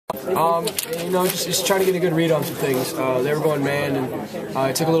Just trying to get a good read on some things. They were going man, and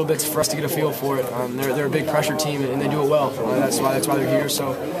it took a little bit for us to get a feel for it. They're a big pressure team, and they do it well. That's why they're here.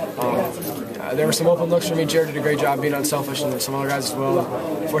 So there were some open looks for me. Jared did a great job being unselfish, and some other guys as well.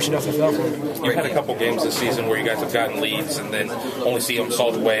 Fortunate enough to fail for me. You've had a couple games this season where you guys have gotten leads and then only see them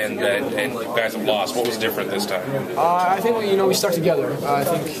salt away, and you guys have lost. What was different this time? I think we stuck together. I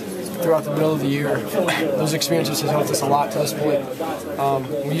think throughout the middle of the year, those experiences have helped us a lot to this point.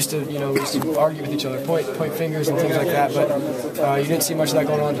 We used to argue with each other, point fingers and things like that, but you didn't see much of that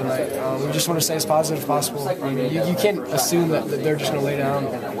going on tonight. We just want to stay as positive as possible. You can't assume that they're just going to lay down.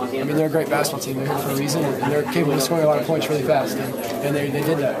 They're a great basketball team. They're here for a reason, and they're capable of scoring a lot of points really fast, and they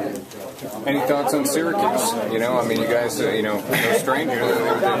did that. Any thoughts on Syracuse? You guys, no stranger.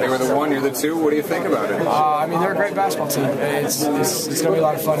 They were the one, you're the two. What do you think about it? They're a great basketball team. It's going to be a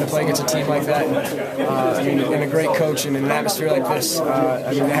lot of fun to play against a team like that. And a great coach and an atmosphere like this.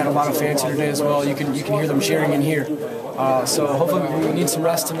 They had a lot of fans here today as well. You can hear them cheering in here. So hopefully we need some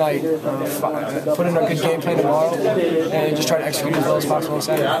rest tonight. Put in a good game plan tomorrow, and just try to execute as well as possible on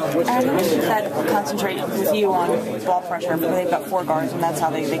Saturday. How do you that concentrate with you on ball pressure? They've got 4 guards, and that's how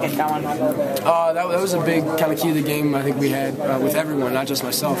they get going. That was a big kind of key to the game I think we had with everyone, not just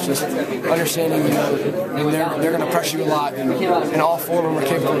myself. Just understanding, they're going to pressure you a lot, and all 4 of them are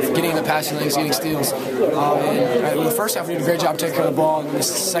capable of getting in the passing lanes, getting steals. And in the first half, we did a great job taking care of the ball, and in the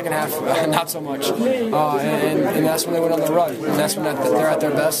second half, not so much. And that's when they went on the run, and that's when they're at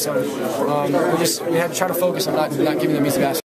their best. So we had to try to focus on not giving them easy baskets.